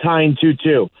leave tying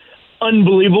 2-2.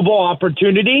 Unbelievable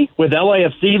opportunity with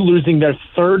LAFC losing their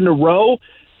third in a row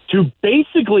to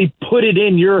basically put it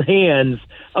in your hands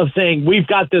of saying, we've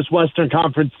got this Western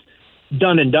Conference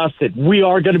done and dusted. We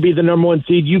are going to be the number one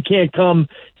seed. You can't come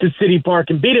to City Park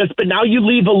and beat us. But now you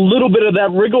leave a little bit of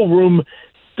that wriggle room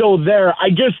still there.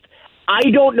 I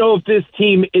don't know if this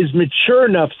team is mature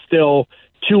enough still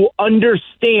to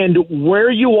understand where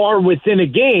you are within a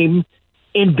game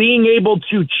and being able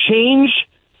to change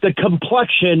the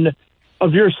complexion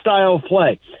of your style of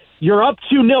play. You're up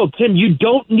 2-0, Tim. You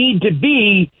don't need to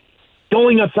be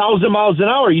going 1,000 miles an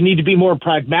hour. You need to be more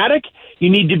pragmatic. You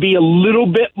need to be a little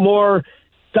bit more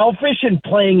selfish and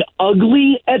playing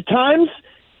ugly at times,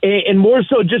 and more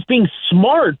so just being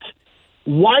smart.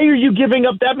 Why are you giving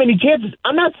up that many chances?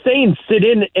 I'm not saying sit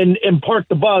in and park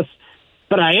the bus,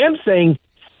 but I am saying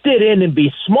sit in and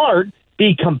be smart,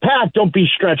 be compact, don't be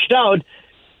stretched out.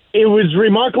 It was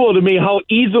remarkable to me how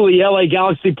easily LA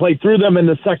Galaxy played through them in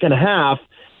the second half.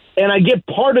 And I get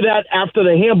part of that after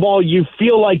the handball. You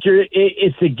feel like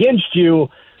it's against you.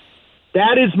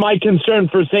 That is my concern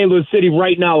for St. Louis City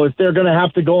right now, if they're going to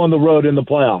have to go on the road in the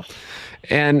playoffs.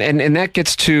 And that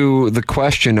gets to the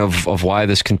question of why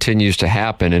this continues to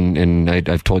happen. And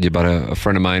I've told you about a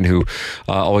friend of mine who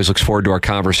always looks forward to our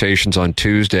conversations on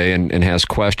Tuesday and has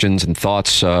questions and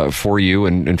thoughts for you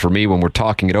and for me when we're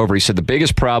talking it over. He said the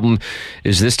biggest problem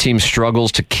is this team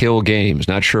struggles to kill games.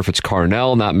 Not sure if it's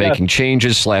Carnell not making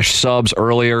changes / subs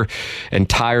earlier and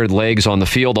tired legs on the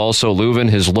field. Also, Leuven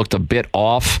has looked a bit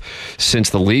off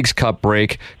since the League's Cup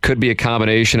break. Could be a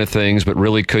combination of things, but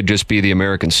really could just be the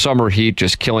American summer heat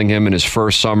just killing him in his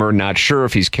first summer. Not sure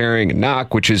if he's carrying a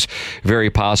knock, which is very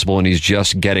possible, and he's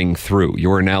just getting through.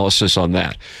 Your analysis on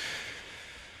that?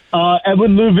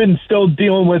 Edwin Leuven's still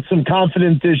dealing with some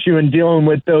confidence issue and dealing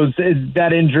with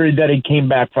that injury that he came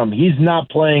back from. He's not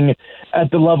playing at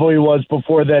the level he was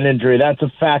before that injury. That's a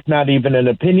fact, not even an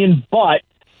opinion, but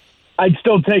I'd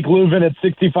still take Leuven at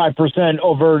 65%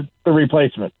 over the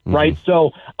replacement, right?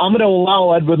 So I'm going to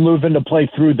allow Edwin Leuven to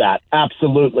play through that,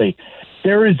 absolutely.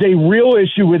 There is a real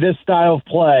issue with this style of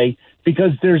play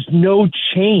because there's no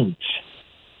change.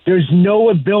 There's no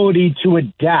ability to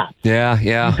adapt. Yeah.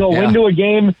 You go into a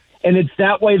game, and it's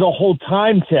that way the whole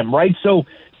time, Tim, right? So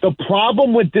the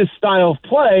problem with this style of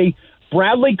play,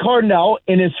 Bradley Carnell,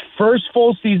 in his first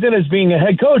full season as being a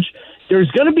head coach, there's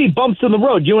going to be bumps in the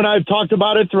road. You and I have talked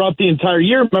about it throughout the entire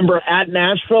year. Remember, at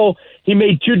Nashville, he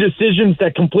made 2 decisions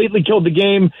that completely killed the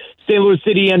game. St. Louis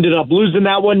City ended up losing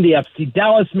that one, the FC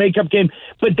Dallas makeup game.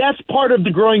 But that's part of the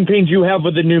growing pains you have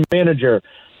with a new manager.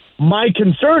 My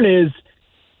concern is,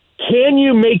 can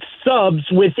you make subs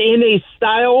within a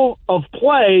style of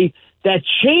play that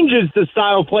changes the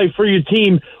style of play for your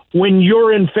team when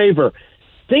you're in favor?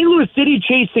 St. Louis City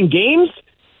chasing games,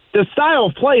 the style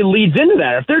of play leads into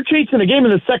that. If they're chasing a game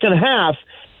in the second half,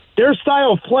 their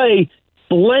style of play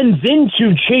blends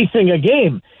into chasing a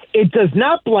game. It does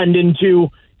not blend into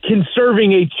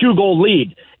conserving a 2-goal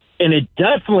lead. And it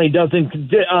definitely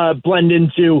doesn't blend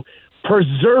into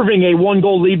preserving a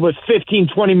 1-goal lead with 15,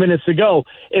 20 minutes to go.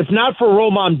 If not for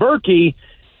Roman Berkey,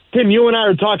 Tim, you and I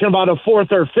are talking about a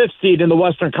 4th or 5th seed in the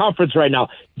Western Conference right now.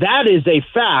 That is a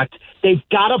fact. They've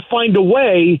got to find a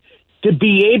way to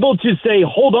be able to say,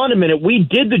 hold on a minute, we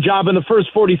did the job in the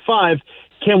first 45.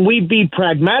 Can we be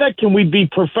pragmatic? Can we be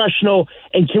professional?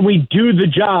 And can we do the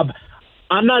job?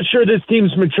 I'm not sure this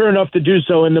team's mature enough to do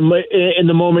so in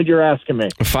the moment you're asking me.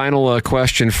 Final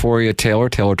question for you, Taylor.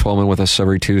 Taylor Twellman with us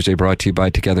every Tuesday, brought to you by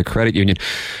Together Credit Union.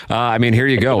 Here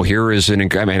you go. Here is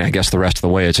I guess the rest of the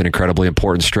way, it's an incredibly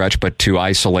important stretch, but to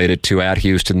isolate it to at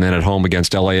Houston, then at home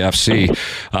against LAFC.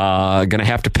 Going to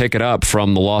have to pick it up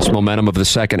from the lost momentum of the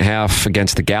second half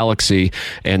against the Galaxy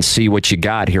and see what you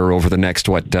got here over the next,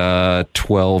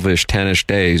 12-ish, 10-ish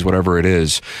days, whatever it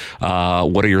is.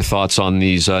 What are your thoughts on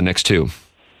these next 2?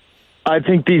 I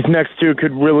think these next 2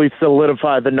 could really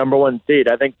solidify the number 1 seed.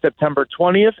 I think September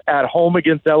 20th at home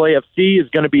against LAFC is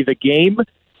going to be the game.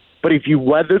 But if you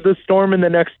weather the storm in the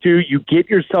next 2, you get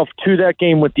yourself to that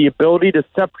game with the ability to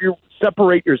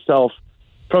separate yourself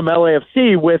from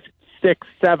LAFC with 6,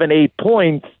 7, 8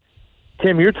 points.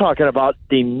 Tim, you're talking about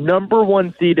the number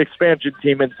 1 seed expansion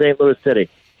team in St. Louis City.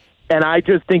 And I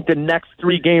just think the next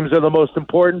 3 games are the most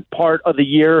important part of the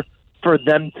year for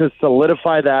them to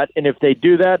solidify that. And if they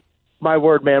do that, my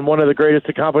word, man, one of the greatest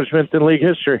accomplishments in league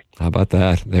history. How about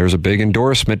that? There's a big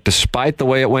endorsement. Despite the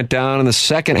way it went down in the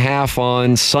second half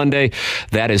on Sunday,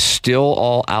 that is still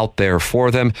all out there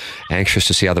for them. Anxious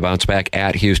to see how the bounce back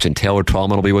at Houston. Taylor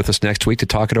Twellman will be with us next week to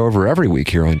talk it over every week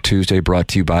here on Tuesday, brought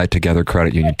to you by Together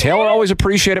Credit Union. Taylor, always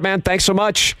appreciate it, man. Thanks so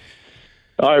much.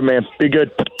 All right, man. Be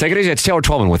good. Take it easy. It's Taylor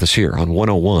Twellman with us here on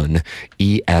 101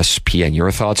 ESPN. Your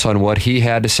thoughts on what he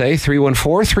had to say?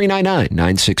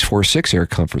 314-399-9646, Air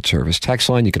Comfort Service text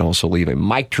line. You can also leave a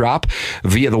mic drop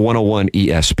via the 101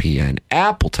 ESPN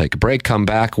app. We'll take a break, come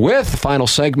back with the final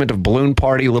segment of Balloon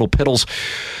Party, Little Piddles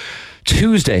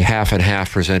Tuesday, half and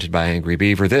half, presented by Angry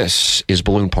Beaver. This is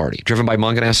Balloon Party, driven by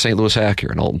Munganess St. Louis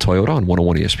Acura and Alton Toyota on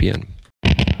 101 ESPN.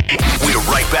 We're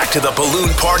right back to the Balloon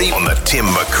Party on the Tim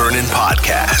McKernan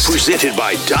Podcast. Presented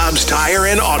by Dobbs Tire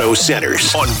and Auto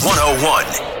Centers on 101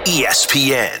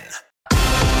 ESPN.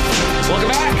 Welcome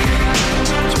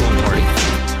back. It's Balloon Party.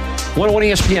 101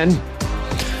 ESPN.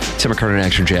 Tim McKernan and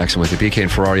Action Jackson with you. BK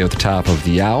and Ferrario at the top of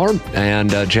the hour.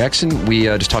 And Jackson, we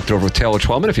just talked it over with Taylor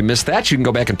Twellman. If you missed that, you can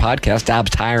go back and podcast.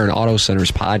 Dobbs Tire and Auto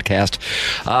Centers podcast.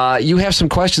 You have some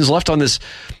questions left on this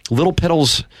Little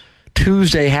Piddles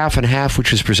Tuesday half and half,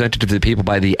 which was presented to the people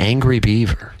by the Angry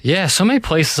Beaver. Yeah, so many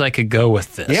places I could go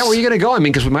with this. Yeah, where are you going to go? I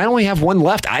mean, because we might only have one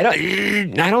left. I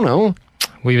don't know.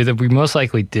 We most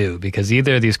likely do, because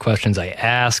either of these questions I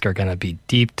ask are going to be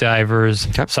deep divers.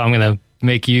 Okay. So I'm going to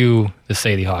make you the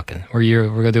Sadie Hawkins. We're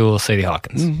going to do a little Sadie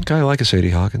Hawkins. Okay, I like a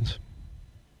Sadie Hawkins.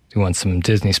 Do you want some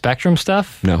Disney Spectrum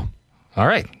stuff? No. All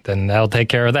right, then that'll take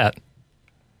care of that.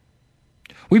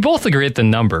 We both agree that the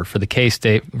number for the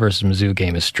K-State versus Mizzou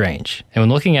game is strange. And when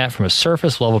looking at it from a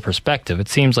surface-level perspective, it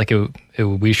seems like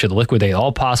we should liquidate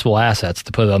all possible assets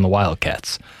to put it on the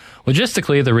Wildcats.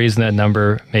 Logistically, the reason that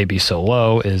number may be so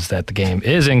low is that the game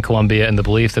is in Columbia and the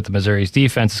belief that the Missouri's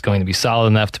defense is going to be solid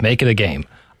enough to make it a game.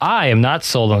 I am not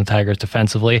sold on the Tigers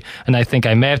defensively, and I think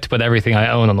I may have to put everything I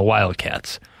own on the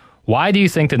Wildcats. Why do you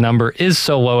think the number is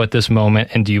so low at this moment,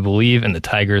 and do you believe in the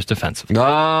Tigers defensively?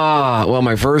 Well,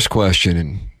 my first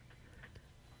question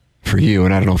for you,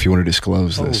 and I don't know if you want to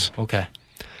disclose this. Okay.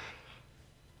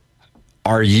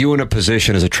 Are you in a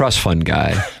position as a trust fund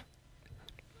guy?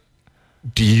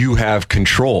 Do you have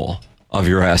control of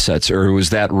your assets, or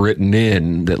was that written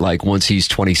in that, like, once he's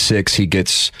 26, he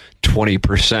gets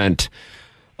 20%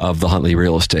 of the Huntley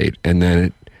real estate, and then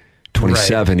at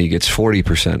 27, he gets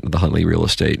 40% of the Huntley real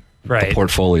estate? The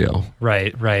portfolio.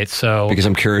 Right. So, because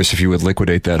I'm curious if you would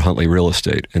liquidate that Huntley real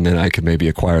estate, and then I could maybe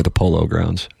acquire the Polo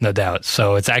Grounds. No doubt.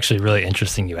 So it's actually really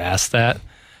interesting you asked that,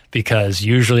 because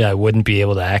usually I wouldn't be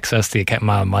able to access the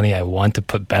amount of money I want to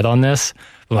put bet on this.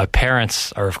 But my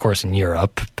parents are, of course, in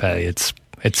Europe. It's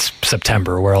it's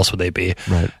September. Where else would they be?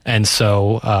 Right. And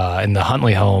so in the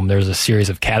Huntley home, there's a series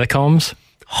of catacombs.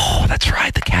 Oh, that's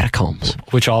right, the catacombs.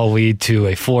 Which all lead to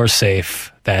a floor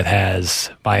safe that has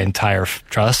my entire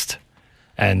trust,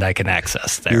 and I can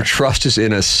access there. Your trust is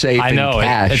in a safe. I know, in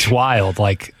cash. it's wild.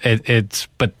 Like it's,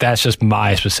 but that's just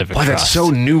my specific Boy, trust. that's so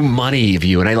new money of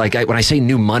you. And when I say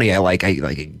new money, I like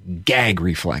a gag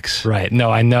reflex. Right.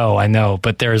 No, I know.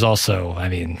 But there's also,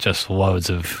 just loads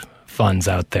of funds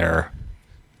out there.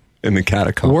 In the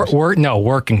catacombs.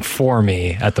 Working for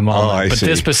me at the moment. Oh, I see.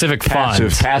 This specific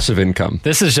fund. Passive income.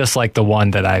 This is just like the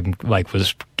one that I'm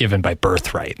was given by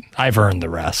birthright. I've earned the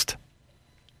rest.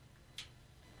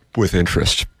 With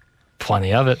interest.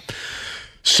 Plenty of it.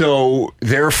 So,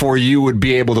 therefore, you would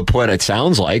be able to put, it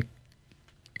sounds like,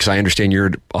 because I understand you're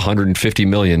at $150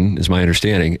 million, is my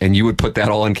understanding, and you would put that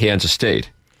all in Kansas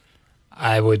State.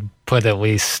 I would put at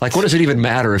least... Like, what does it even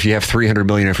matter if you have $300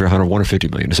 million after $150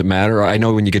 million? Does it matter? I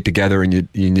know when you get together and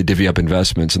you divvy up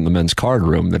investments in the men's card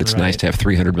room that it's nice to have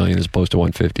 $300 million as opposed to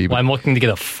 $150. Well, I'm looking to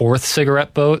get a fourth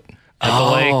cigarette boat at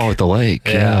the lake. Oh, at the lake,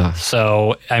 yeah.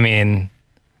 So,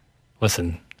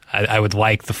 listen, I would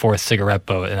like the fourth cigarette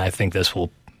boat, and I think this will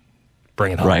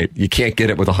bring it home. Right. You can't get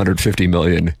it with $150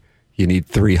 million. You need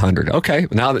 $300. Okay.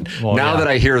 Now that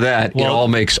I hear that, it all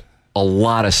makes a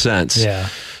lot of sense. Yeah.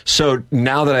 So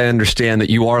now that I understand that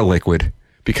you are liquid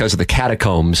because of the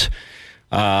catacombs,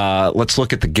 let's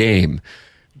look at the game.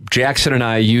 Jackson and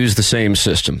I use the same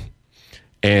system.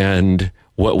 And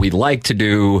what we like to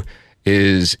do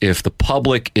is if the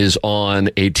public is on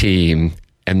a team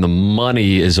and the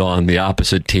money is on the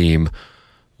opposite team,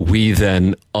 we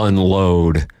then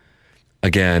unload,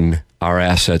 again, our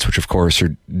assets, which of course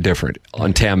are different.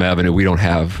 On Tam Avenue, we don't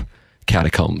have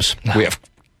catacombs. No. We have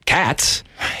cats.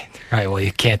 Right. Well,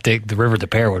 you can't dig. The river de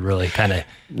Pere would really kind of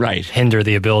hinder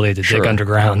the ability to dig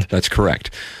underground. That's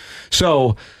correct.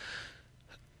 So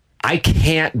I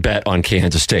can't bet on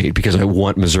Kansas State because I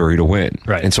want Missouri to win.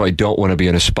 Right. And so I don't want to be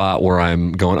in a spot where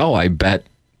I'm going, I bet,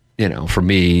 for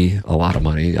me, a lot of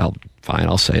money.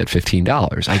 I'll say at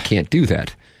 $15. I can't do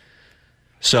that.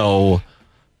 So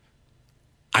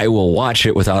I will watch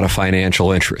it without a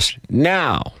financial interest.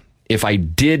 Now, if I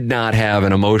did not have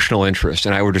an emotional interest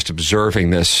and I were just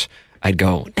observing this, I'd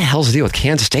go, what the hell's the deal with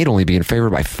Kansas State only being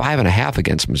favored by 5.5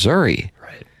 against Missouri?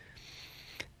 Right.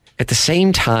 At the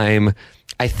same time,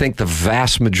 I think the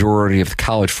vast majority of the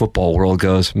college football world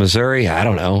goes, Missouri, I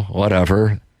don't know,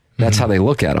 whatever. That's how they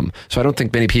look at them. So I don't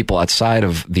think many people outside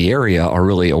of the area are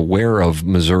really aware of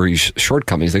Missouri's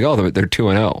shortcomings. They go, they're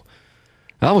 2-0.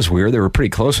 That was weird. They were pretty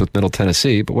close with Middle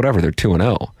Tennessee, but whatever, they're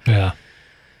 2-0. Yeah.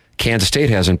 Kansas State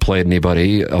hasn't played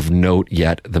anybody of note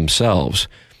yet themselves.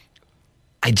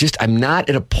 I'm not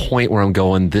at a point where I'm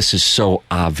going, this is so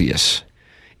obvious.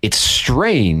 It's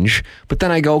strange, but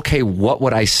then I go, okay, what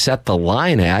would I set the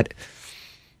line at?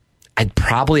 I'd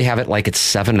probably have it like at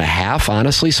 7.5,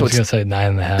 honestly. So I was going to say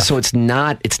 9.5. So it's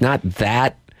not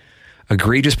that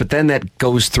egregious, but then that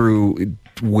goes through,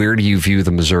 where do you view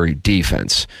the Missouri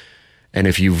defense? And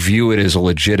if you view it as a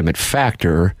legitimate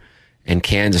factor, and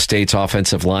Kansas State's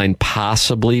offensive line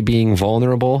possibly being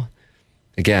vulnerable,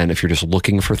 again, if you're just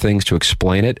looking for things to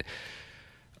explain it,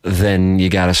 then you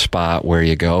got a spot where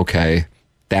you go, okay,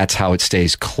 that's how it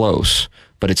stays close.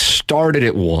 But it started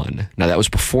at 1. Now, that was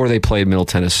before they played Middle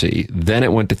Tennessee. Then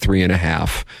it went to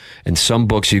 3.5. And some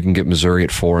books you can get Missouri at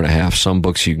 4.5. Some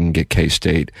books you can get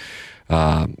K-State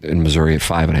in Missouri at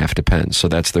 5.5. Depends. So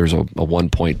there's a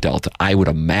 1-point delta. I would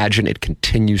imagine it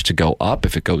continues to go up.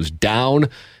 If it goes down,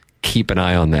 keep an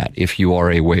eye on that if you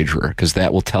are a wagerer, because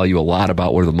that will tell you a lot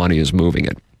about where the money is moving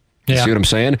it. You see what I'm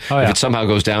saying? Oh, yeah. If it somehow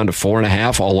goes down to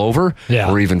 4.5 all over,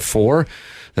 or even 4,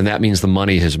 then that means the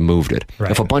money has moved it.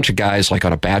 Right. If a bunch of guys like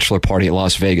on a bachelor party at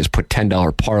Las Vegas put $10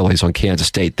 parlays on Kansas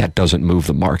State, that doesn't move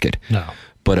the market. No.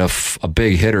 But if a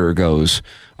big hitter goes,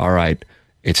 all right,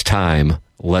 it's time,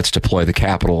 let's deploy the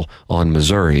capital on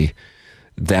Missouri,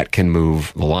 that can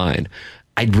move the line.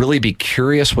 I'd really be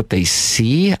curious what they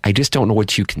see. I just don't know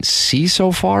what you can see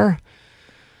so far.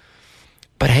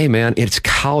 But hey, man, it's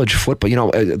college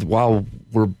football. While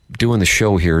we're doing the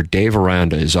show here, Dave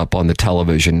Aranda is up on the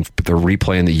television. They're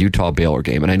replaying the Utah-Baylor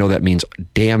game, and I know that means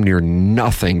damn near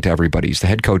nothing to everybody. He's the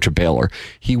head coach of Baylor.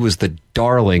 He was the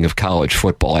darling of college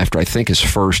football after, I think, his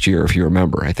first year, if you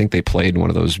remember. I think they played in one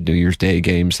of those New Year's Day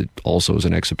games that also is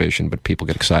an exhibition, but people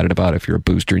get excited about it if you're a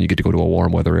booster and you get to go to a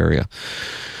warm weather area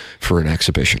for an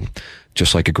exhibition,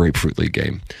 just like a Grapefruit League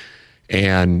game.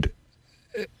 And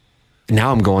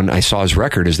now I'm going, I saw his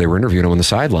record as they were interviewing him on the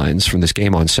sidelines from this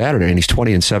game on Saturday, and he's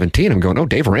 20-17. I'm going,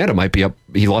 Dave Aranda might be up.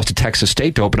 He lost to Texas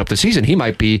State to open up the season. He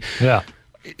might be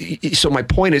So my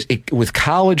point is, with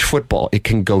college football, it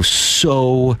can go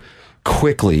so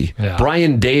quickly. Yeah.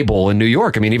 Brian Dable in New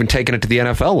York, I mean, even taking it to the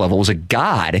NFL level, was a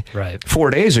god 4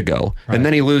 days ago. Right. And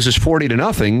then he loses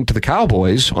 40-0 to the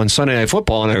Cowboys on Sunday Night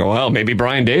Football. And I go, well, maybe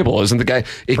Brian Dable isn't the guy.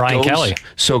 It Brian goes Kelly.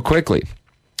 so quickly.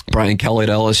 Brian Kelly at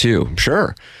LSU.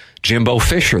 Sure. Jimbo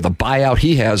Fisher, the buyout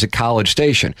he has at College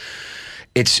Station.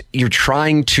 You're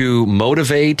trying to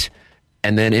motivate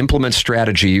and then implement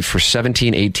strategy for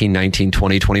 17, 18, 19,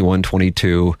 20, 21,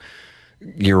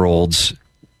 22-year-olds.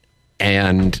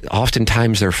 And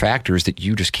oftentimes there are factors that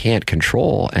you just can't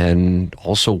control. And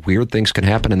also weird things can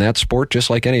happen in that sport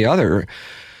just like any other.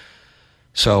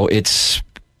 So it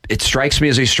strikes me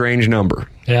as a strange number.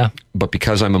 Yeah. But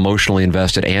because I'm emotionally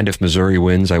invested, and if Missouri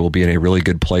wins, I will be in a really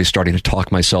good place, starting to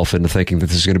talk myself into thinking that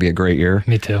this is going to be a great year.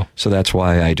 Me too. So that's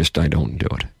why I don't do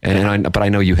it. But I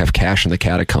know you have cash in the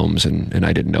catacombs, and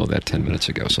I didn't know that 10 minutes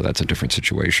ago, so that's a different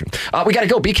situation. We got to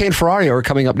go. BK and Ferrari are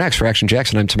coming up next for Action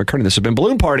Jackson. I'm Tim McKernan. This has been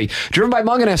Balloon Party, driven by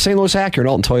Munganess, St. Louis Acura, and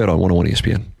Alton Toyota on 101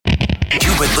 ESPN.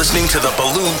 You've been listening to the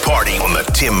Balloon Party on the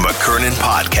Tim McKernan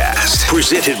Podcast,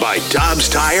 presented by Dobbs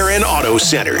Tire and Auto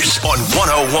Centers on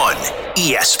 101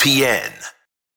 ESPN.